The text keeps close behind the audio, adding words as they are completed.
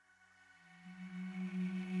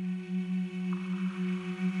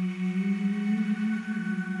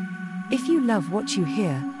If you love what you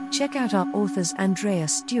hear, check out our authors Andrea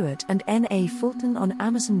Stewart and N.A. Fulton on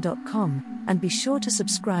Amazon.com, and be sure to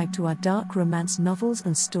subscribe to our dark romance novels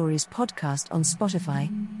and stories podcast on Spotify,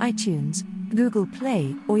 iTunes, Google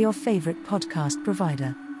Play, or your favorite podcast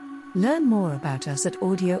provider. Learn more about us at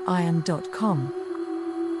audioiron.com.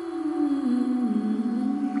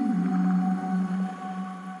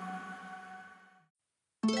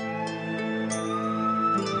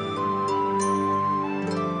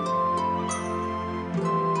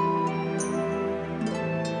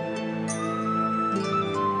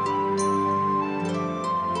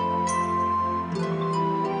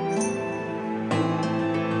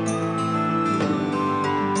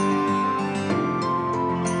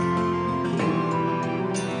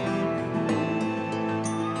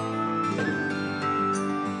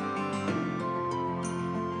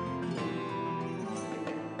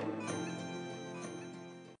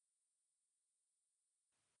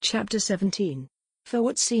 Chapter 17. For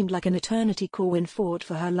what seemed like an eternity, Corwin fought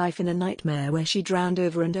for her life in a nightmare where she drowned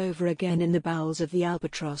over and over again in the bowels of the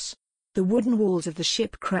Albatross. The wooden walls of the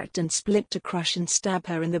ship cracked and split to crush and stab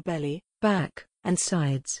her in the belly, back, and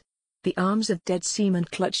sides. The arms of dead seamen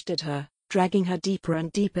clutched at her, dragging her deeper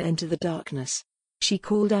and deeper into the darkness. She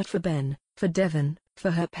called out for Ben, for Devon,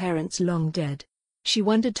 for her parents long dead. She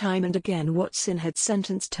wondered time and again what sin had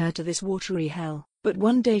sentenced her to this watery hell. But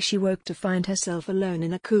one day she woke to find herself alone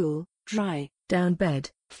in a cool, dry, down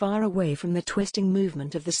bed, far away from the twisting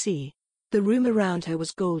movement of the sea. The room around her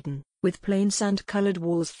was golden, with plain sand-colored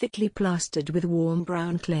walls thickly plastered with warm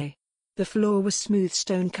brown clay. The floor was smooth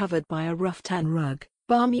stone covered by a rough tan rug.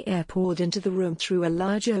 Balmy air poured into the room through a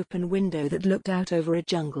large open window that looked out over a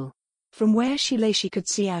jungle. From where she lay she could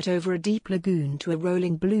see out over a deep lagoon to a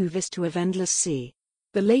rolling blue vista of endless sea.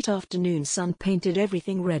 The late afternoon sun painted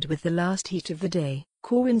everything red with the last heat of the day.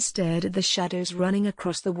 Corwin stared at the shadows running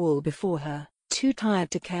across the wall before her, too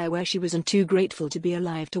tired to care where she was and too grateful to be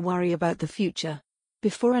alive to worry about the future.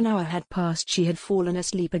 Before an hour had passed she had fallen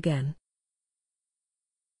asleep again.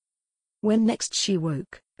 When next she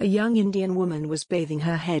woke, a young Indian woman was bathing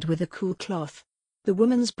her head with a cool cloth. The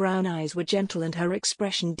woman's brown eyes were gentle and her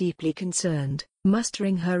expression deeply concerned.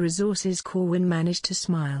 Mustering her resources, Corwin managed to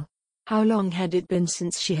smile. How long had it been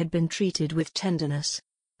since she had been treated with tenderness?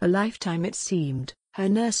 A lifetime it seemed. Her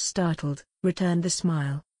nurse, startled, returned the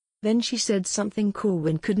smile. Then she said something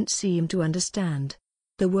Corwin couldn't seem to understand.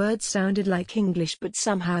 The words sounded like English but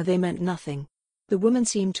somehow they meant nothing. The woman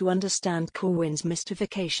seemed to understand Corwin's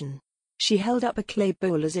mystification. She held up a clay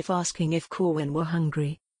bowl as if asking if Corwin were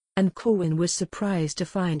hungry. And Corwin was surprised to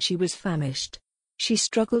find she was famished. She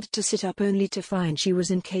struggled to sit up only to find she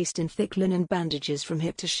was encased in thick linen bandages from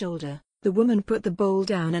hip to shoulder. The woman put the bowl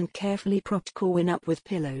down and carefully propped Corwin up with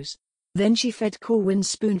pillows. Then she fed Corwin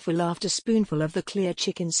spoonful after spoonful of the clear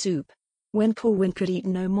chicken soup. When Corwin could eat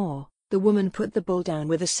no more, the woman put the bowl down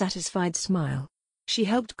with a satisfied smile. She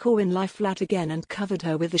helped Corwin lie flat again and covered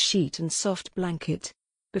her with a sheet and soft blanket.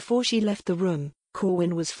 Before she left the room,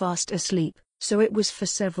 Corwin was fast asleep, so it was for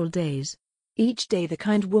several days. Each day the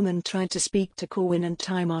kind woman tried to speak to Corwin and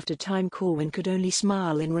time after time Corwin could only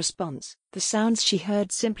smile in response. The sounds she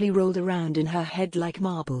heard simply rolled around in her head like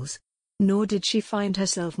marbles. Nor did she find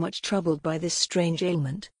herself much troubled by this strange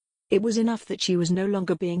ailment. It was enough that she was no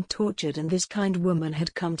longer being tortured and this kind woman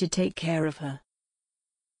had come to take care of her.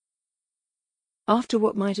 After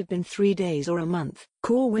what might have been 3 days or a month,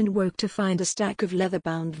 Corwin woke to find a stack of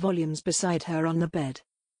leather-bound volumes beside her on the bed.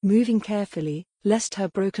 Moving carefully, lest her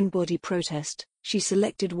broken body protest, she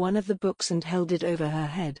selected one of the books and held it over her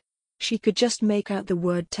head. She could just make out the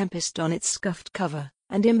word Tempest on its scuffed cover,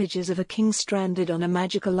 and images of a king stranded on a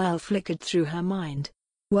magical isle flickered through her mind.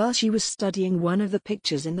 While she was studying one of the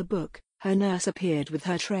pictures in the book, her nurse appeared with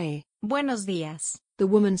her tray. Buenos días, the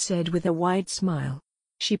woman said with a wide smile.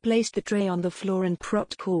 She placed the tray on the floor and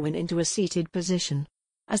propped Corwin into a seated position.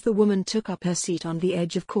 As the woman took up her seat on the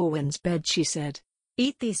edge of Corwin's bed she said,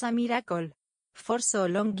 "It is a miracle. For so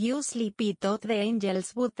long you sleep I thought the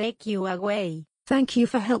angels would take you away." "Thank you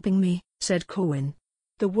for helping me," said Corwin.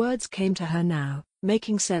 The words came to her now,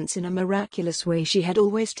 making sense in a miraculous way she had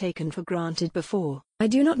always taken for granted before. "I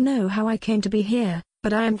do not know how I came to be here,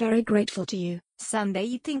 but I am very grateful to you."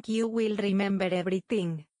 "Someday I think you will remember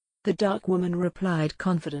everything," the dark woman replied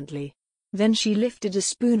confidently. Then she lifted a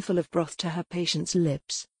spoonful of broth to her patient's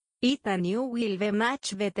lips. "It and you will be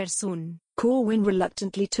much better soon." Corwin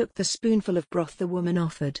reluctantly took the spoonful of broth the woman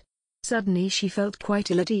offered. Suddenly she felt quite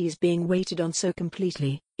ill at ease being waited on so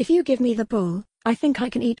completely. "If you give me the bowl, I think I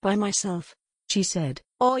can eat by myself," she said.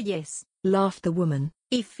 "Oh yes," laughed the woman.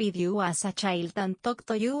 feed you as a child and talk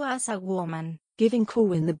to you as a woman. Giving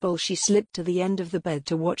Corwin the bowl, she slipped to the end of the bed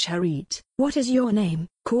to watch her eat. "What is your name?"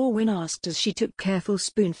 Corwin asked as she took careful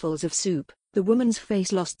spoonfuls of soup. The woman's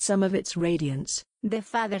face lost some of its radiance. "The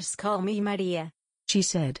fathers call me Maria," she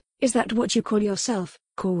said. "Is that what you call yourself?"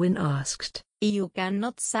 Corwin asked. "You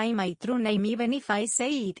cannot say my true name even if I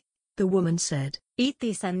say it," the woman said. "It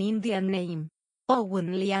is an Indian name.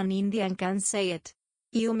 Only an Indian can say it.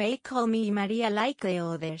 You may call me Maria like the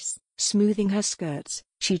others." Smoothing her skirts,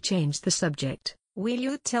 she changed the subject. "Will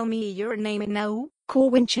you tell me your name now?"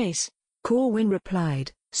 "Corwin Chase," Corwin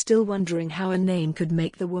replied, still wondering how a name could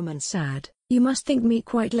make the woman sad. "You must think me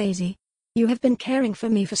quite lazy. You have been caring for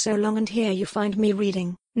me for so long and here you find me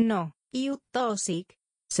reading." "No, you toxic,"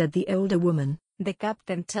 said the older woman. "The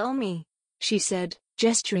captain tell me," she said,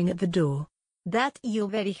 gesturing at the door, "that you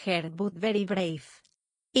very hard but very brave.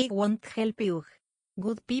 It won't help you.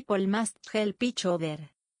 Good people must help each other.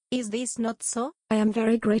 Is this not so?" "I am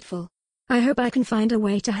very grateful. I hope I can find a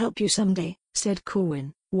way to help you someday," said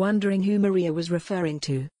Corwin, wondering who Maria was referring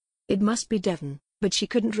to. It must be Devon, but she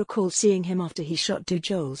couldn't recall seeing him after he shot two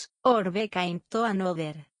Joels. "Or be kind to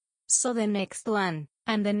another. So the next one,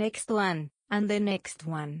 and the next one, and the next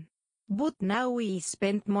one. But now we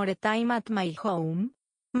spend more time at my home.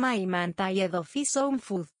 My man tired of his own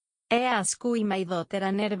food. I ask why my daughter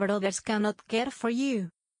and her brothers cannot care for you.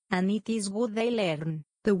 And it is good they learn."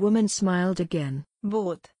 The woman smiled again.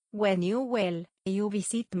 "But, when you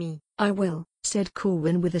visit me." "I will," said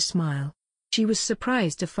Corwin with a smile. She was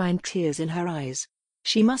surprised to find tears in her eyes.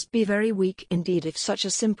 She must be very weak indeed if such a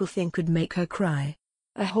simple thing could make her cry.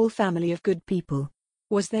 A whole family of good people.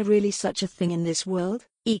 Was there really such a thing in this world?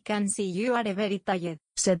 "I can see you are very tired,"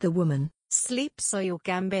 said the woman. "Sleep so you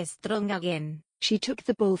can be strong again." She took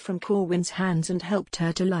the bowl from Corwin's hands and helped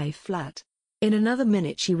her to lie flat. In another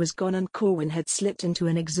minute she was gone and Corwin had slipped into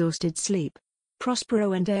an exhausted sleep.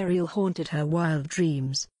 Prospero and Ariel haunted her wild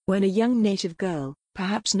dreams, when a young native girl,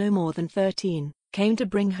 perhaps no more than 13, came to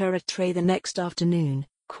bring her a tray the next afternoon.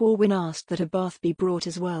 Corwin asked that a bath be brought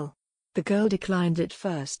as well. The girl declined at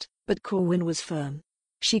first, but Corwin was firm.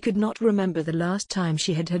 She could not remember the last time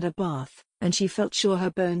she had had a bath, and she felt sure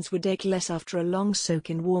her bones would ache less after a long soak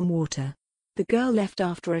in warm water. The girl left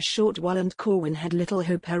after a short while and Corwin had little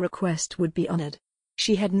hope her request would be honored.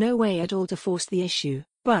 She had no way at all to force the issue,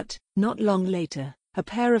 but, not long later, a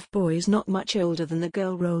pair of boys not much older than the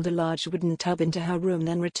girl rolled a large wooden tub into her room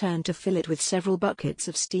then returned to fill it with several buckets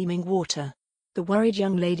of steaming water. The worried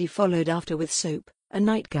young lady followed after with soap, a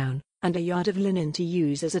nightgown, and a yard of linen to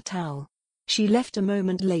use as a towel. She left a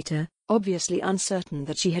moment later, obviously uncertain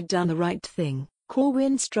that she had done the right thing.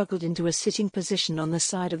 Corwin struggled into a sitting position on the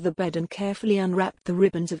side of the bed and carefully unwrapped the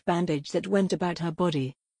ribbons of bandage that went about her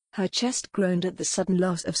body. Her chest groaned at the sudden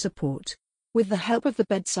loss of support. With the help of the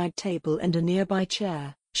bedside table and a nearby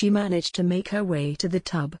chair, she managed to make her way to the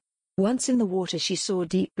tub. Once in the water she saw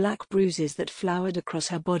deep black bruises that flowered across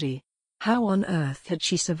her body. How on earth had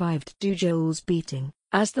she survived 2 Joel's beating?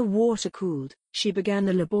 As the water cooled, she began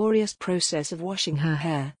the laborious process of washing her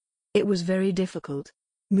hair. It was very difficult.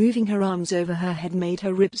 Moving her arms over her head made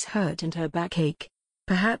her ribs hurt and her back ache.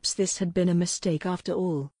 Perhaps this had been a mistake after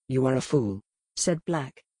all. "You are a fool," said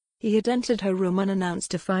Black. He had entered her room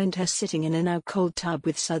unannounced to find her sitting in a now cold tub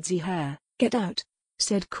with sudsy hair. "Get out,"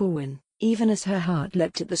 said Corwin, even as her heart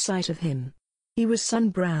leapt at the sight of him. He was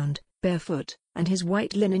sun-browned, barefoot, and his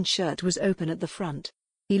white linen shirt was open at the front.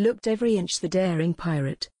 He looked every inch the daring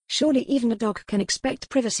pirate. "Surely even a dog can expect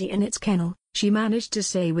privacy in its kennel," she managed to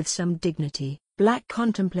say with some dignity. Black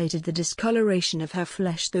contemplated the discoloration of her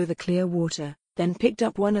flesh through the clear water, then picked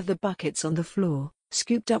up one of the buckets on the floor,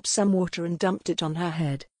 scooped up some water and dumped it on her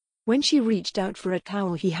head. When she reached out for a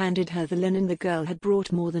towel he handed her the linen the girl had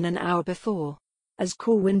brought more than an hour before. As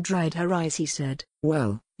Corwin dried her eyes he said,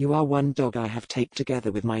 "Well, you are one dog I have taped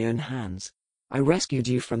together with my own hands. I rescued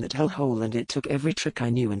you from that hellhole and it took every trick I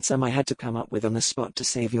knew and some I had to come up with on the spot to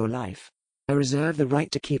save your life. I reserve the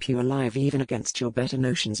right to keep you alive even against your better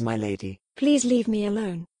notions, my lady." "Please leave me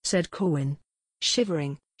alone," said Corwin.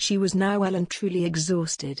 Shivering, she was now well and truly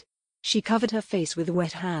exhausted. She covered her face with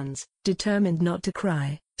wet hands, determined not to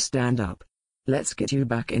cry. "Stand up. Let's get you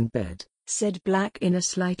back in bed," said Black in a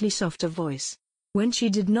slightly softer voice. When she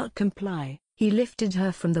did not comply, he lifted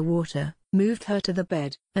her from the water, moved her to the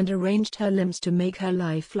bed, and arranged her limbs to make her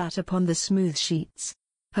lie flat upon the smooth sheets.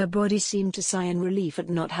 Her body seemed to sigh in relief at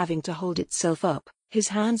not having to hold itself up. His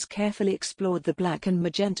hands carefully explored the black and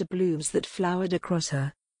magenta blooms that flowered across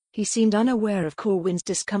her. He seemed unaware of Corwin's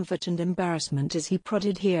discomfort and embarrassment as he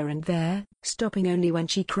prodded here and there, stopping only when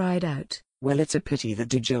she cried out. "Well, it's a pity that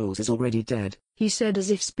 2 Joel's is already dead," he said as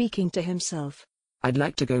if speaking to himself. I'd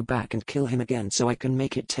like to go back and kill him again so I can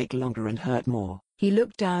make it take longer and hurt more. He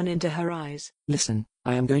looked down into her eyes. Listen,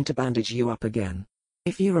 I am going to bandage you up again.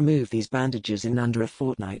 If you remove these bandages in under a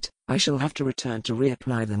fortnight, I shall have to return to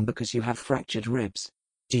reapply them because you have fractured ribs.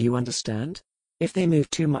 Do you understand? If they move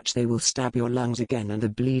too much they will stab your lungs again and the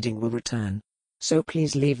bleeding will return. So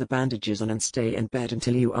please leave the bandages on and stay in bed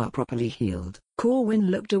until you are properly healed. Corwin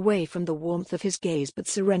looked away from the warmth of his gaze but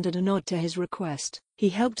surrendered a nod to his request. He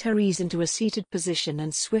helped her ease into a seated position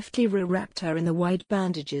and swiftly rewrapped her in the white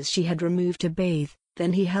bandages she had removed to bathe,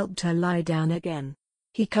 then he helped her lie down again.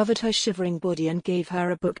 He covered her shivering body and gave her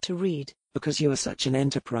a book to read. Because you are such an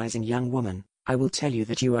enterprising young woman, I will tell you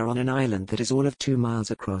that you are on an island that is all of 2 miles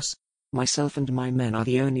across. Myself and my men are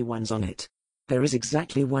the only ones on it. There is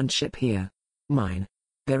exactly one ship here. Mine.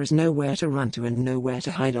 There is nowhere to run to and nowhere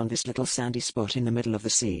to hide on this little sandy spot in the middle of the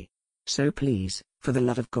sea. So please, for the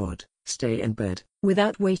love of God, stay in bed.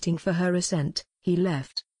 Without waiting for her assent, he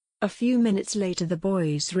left. A few minutes later the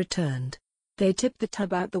boys returned. They tipped the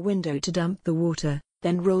tub out the window to dump the water,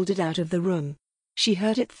 then rolled it out of the room. She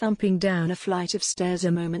heard it thumping down a flight of stairs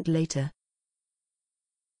a moment later.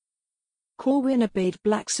 Corwin obeyed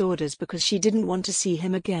Black's orders because she didn't want to see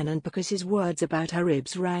him again and because his words about her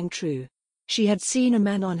ribs rang true. She had seen a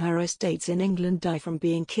man on her estates in England die from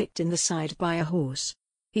being kicked in the side by a horse.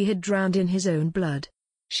 He had drowned in his own blood.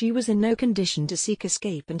 She was in no condition to seek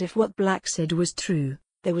escape, and if what Black said was true,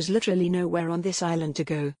 there was literally nowhere on this island to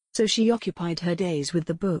go, so she occupied her days with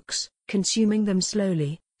the books, consuming them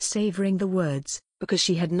slowly, savoring the words, because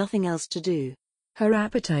she had nothing else to do. Her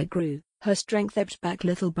appetite grew, her strength ebbed back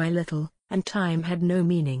little by little, and time had no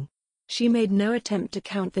meaning. She made no attempt to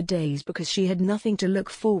count the days because she had nothing to look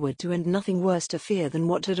forward to and nothing worse to fear than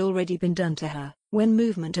what had already been done to her. When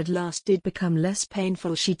movement at last did become less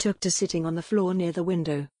painful, she took to sitting on the floor near the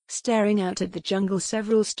window, staring out at the jungle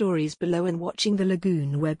several stories below and watching the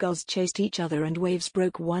lagoon where gulls chased each other and waves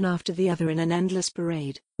broke one after the other in an endless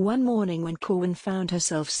parade. One morning when Corwin found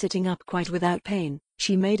herself sitting up quite without pain,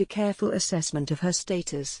 she made a careful assessment of her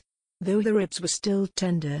status. Though the ribs were still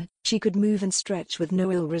tender, she could move and stretch with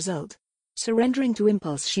no ill result. Surrendering to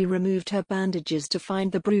impulse, she removed her bandages to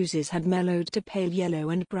find the bruises had mellowed to pale yellow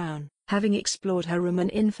and brown. Having explored her room an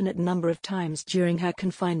infinite number of times during her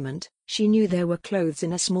confinement, she knew there were clothes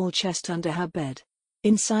in a small chest under her bed.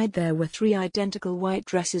 Inside there were 3 identical white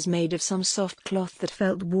dresses made of some soft cloth that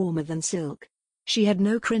felt warmer than silk. She had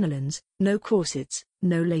no crinolines, no corsets,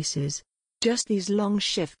 no laces. Just these long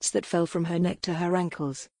shifts that fell from her neck to her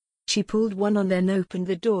ankles. She pulled one on, then opened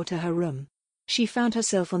the door to her room. She found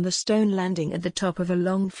herself on the stone landing at the top of a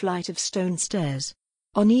long flight of stone stairs.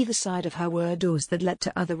 On either side of her were doors that led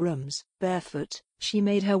to other rooms. Barefoot, she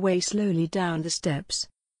made her way slowly down the steps.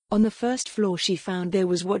 On the first floor she found there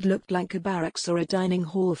was what looked like a barracks or a dining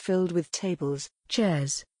hall filled with tables,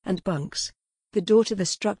 chairs, and bunks. The door to the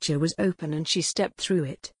structure was open and she stepped through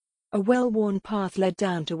it. A well-worn path led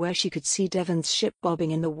down to where she could see Devon's ship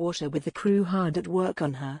bobbing in the water with the crew hard at work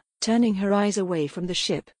on her. Turning her eyes away from the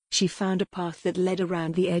ship, she found a path that led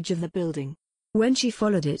around the edge of the building. When she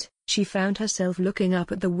followed it, she found herself looking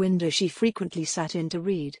up at the window she frequently sat in to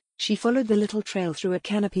read. She followed the little trail through a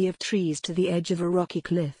canopy of trees to the edge of a rocky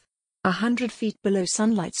cliff. 100 feet below,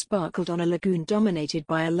 sunlight sparkled on a lagoon dominated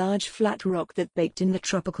by a large flat rock that baked in the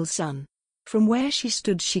tropical sun. From where she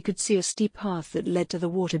stood she could see a steep path that led to the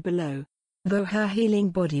water below. Though her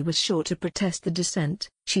healing body was sure to protest the descent,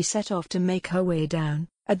 she set off to make her way down.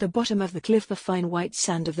 At the bottom of the cliff the fine white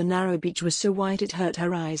sand of the narrow beach was so white it hurt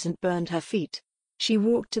her eyes and burned her feet. She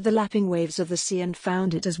walked to the lapping waves of the sea and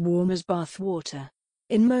found it as warm as bath water.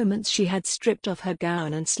 In moments she had stripped off her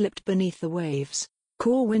gown and slipped beneath the waves.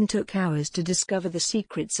 Corwin took hours to discover the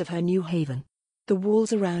secrets of her new haven. The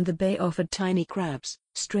walls around the bay offered tiny crabs,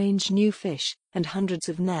 strange new fish, and hundreds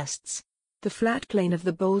of nests. The flat plain of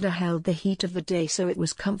the boulder held the heat of the day so it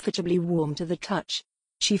was comfortably warm to the touch.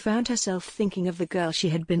 She found herself thinking of the girl she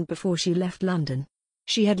had been before she left London.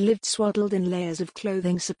 She had lived swaddled in layers of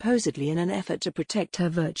clothing supposedly in an effort to protect her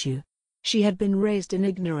virtue. She had been raised in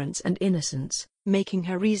ignorance and innocence, making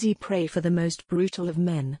her easy prey for the most brutal of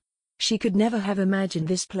men. She could never have imagined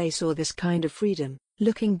this place or this kind of freedom.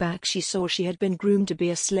 Looking back she saw she had been groomed to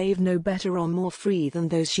be a slave no better or more free than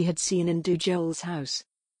those she had seen in Dujoel's house.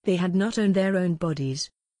 They had not owned their own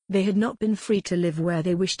bodies. They had not been free to live where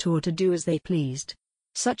they wished or to do as they pleased.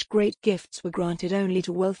 Such great gifts were granted only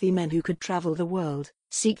to wealthy men who could travel the world,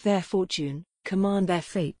 seek their fortune, command their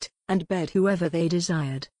fate, and bed whoever they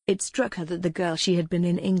desired. It struck her that the girl she had been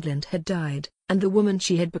in England had died, and the woman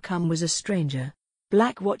she had become was a stranger.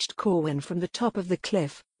 Black watched Corwin from the top of the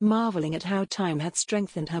cliff, marveling at how time had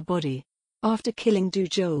strengthened her body. After killing Du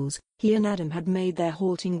Joels, he and Adam had made their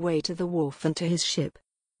halting way to the wharf and to his ship.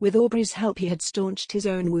 With Aubrey's help he had staunched his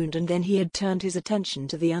own wound and then he had turned his attention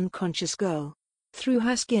to the unconscious girl. Through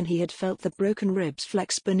her skin he had felt the broken ribs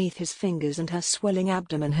flex beneath his fingers and her swelling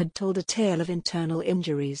abdomen had told a tale of internal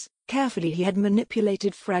injuries. Carefully he had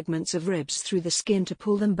manipulated fragments of ribs through the skin to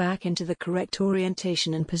pull them back into the correct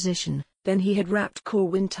orientation and position, then he had wrapped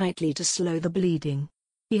Corwin tightly to slow the bleeding.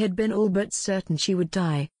 He had been all but certain she would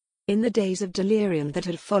die. In the days of delirium that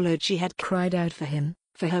had followed she had cried out for him,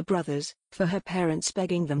 for her brothers, for her parents,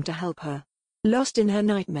 begging them to help her. Lost in her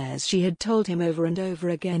nightmares she had told him over and over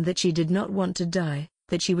again that she did not want to die,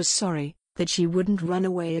 that she was sorry, that she wouldn't run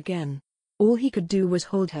away again. All he could do was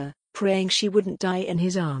hold her, praying she wouldn't die in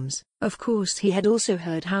his arms. Of course he had also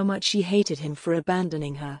heard how much she hated him for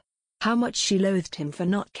abandoning her. How much she loathed him for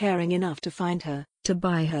not caring enough to find her, to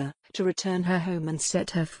buy her, to return her home and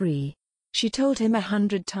set her free. She told him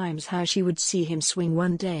 100 times how she would see him swing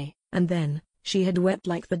one day, and then, she had wept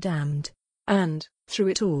like the damned. And, through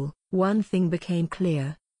it all, one thing became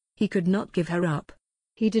clear. He could not give her up.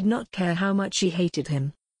 He did not care how much she hated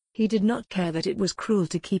him. He did not care that it was cruel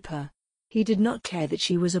to keep her. He did not care that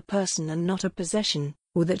she was a person and not a possession,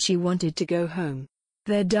 or that she wanted to go home.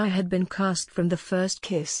 Their die had been cast from the first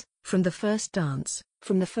kiss, from the first dance,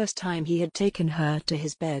 from the first time he had taken her to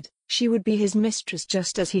his bed. She would be his mistress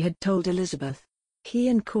just as he had told Elizabeth. He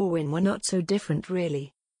and Corwin were not so different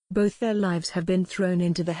really. Both their lives have been thrown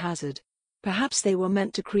into the hazard. Perhaps they were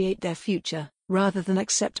meant to create their future, rather than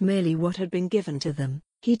accept merely what had been given to them.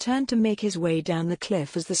 He turned to make his way down the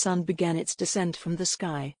cliff as the sun began its descent from the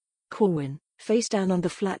sky. Corwin, face down on the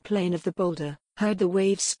flat plane of the boulder, heard the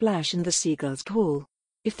waves splash and the seagulls call.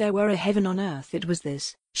 If there were a heaven on earth it was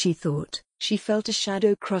this, she thought. She felt a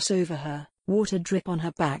shadow cross over her, water drip on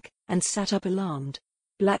her back, and sat up alarmed.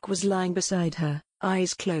 Black was lying beside her,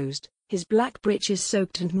 eyes closed, his black breeches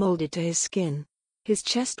soaked and molded to his skin. His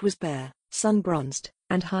chest was bare, sun-bronzed,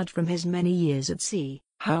 and hard from his many years at sea.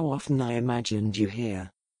 How often I imagined you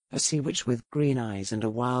here. A sea witch with green eyes and a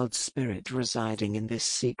wild spirit residing in this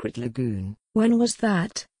secret lagoon. When was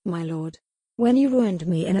that, my lord? When you ruined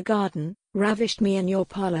me in a garden, ravished me in your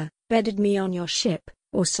parlor, bedded me on your ship,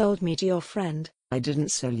 or sold me to your friend? I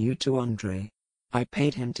didn't sell you to Andre. I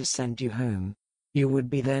paid him to send you home. You would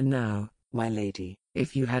be there now, my lady,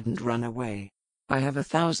 if you hadn't run away. I have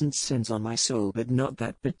 1,000 sins on my soul but not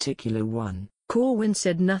that particular one. Corwin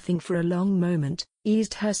said nothing for a long moment,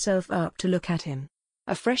 eased herself up to look at him.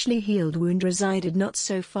 A freshly healed wound resided not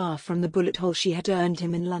so far from the bullet hole she had earned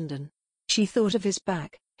him in London. She thought of his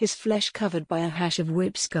back, his flesh covered by a hash of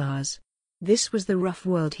whip scars. This was the rough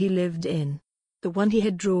world he lived in. The one he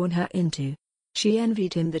had drawn her into. She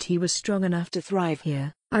envied him that he was strong enough to thrive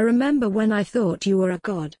here. I remember when I thought you were a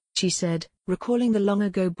god, she said, recalling the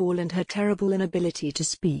long-ago ball and her terrible inability to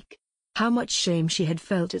speak. How much shame she had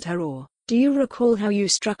felt at her awe. Do you recall how you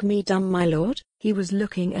struck me dumb, my lord? He was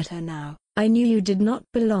looking at her now. I knew you did not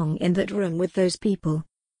belong in that room with those people.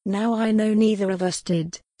 Now I know neither of us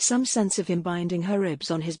did. Some sense of him binding her ribs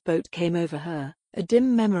on his boat came over her, a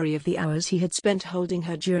dim memory of the hours he had spent holding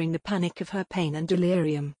her during the panic of her pain and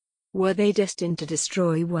delirium. Were they destined to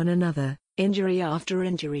destroy one another, injury after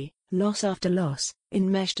injury, loss after loss,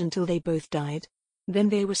 enmeshed until they both died? Then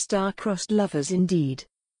they were star-crossed lovers indeed.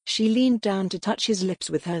 She leaned down to touch his lips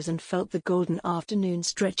with hers and felt the golden afternoon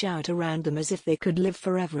stretch out around them as if they could live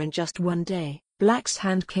forever in just one day. Black's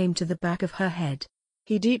hand came to the back of her head.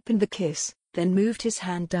 He deepened the kiss, then moved his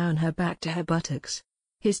hand down her back to her buttocks.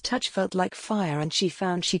 His touch felt like fire and she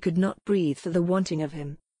found she could not breathe for the wanting of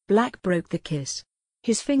him. Black broke the kiss.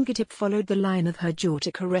 His fingertip followed the line of her jaw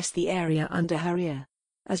to caress the area under her ear.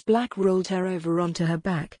 As Black rolled her over onto her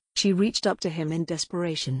back, she reached up to him in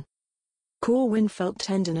desperation. Corwin felt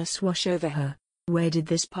tenderness wash over her. Where did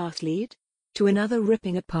this path lead? To another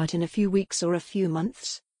ripping apart in a few weeks or a few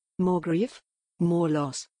months? More grief? More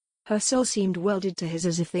loss? Her soul seemed welded to his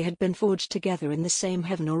as if they had been forged together in the same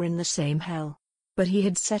heaven or in the same hell. But he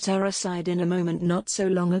had set her aside in a moment not so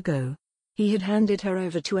long ago. He had handed her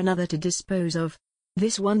over to another to dispose of.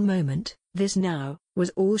 This one moment, this now, was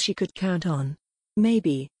all she could count on.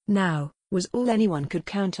 Maybe, now, was all anyone could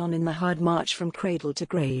count on in the hard march from cradle to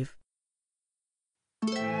grave.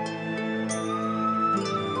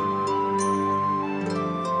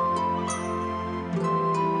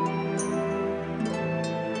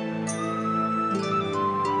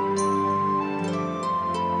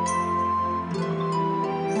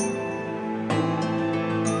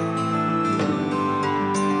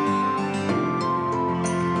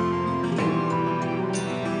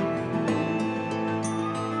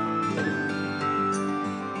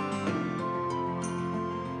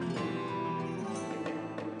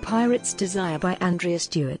 Pirate's Desire by Andrea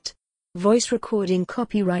Stewart. Voice recording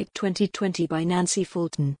copyright 2020 by Nancy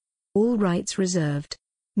Fulton. All rights reserved.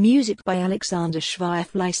 Music by Alexander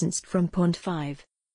Shvaev licensed from Pond 5.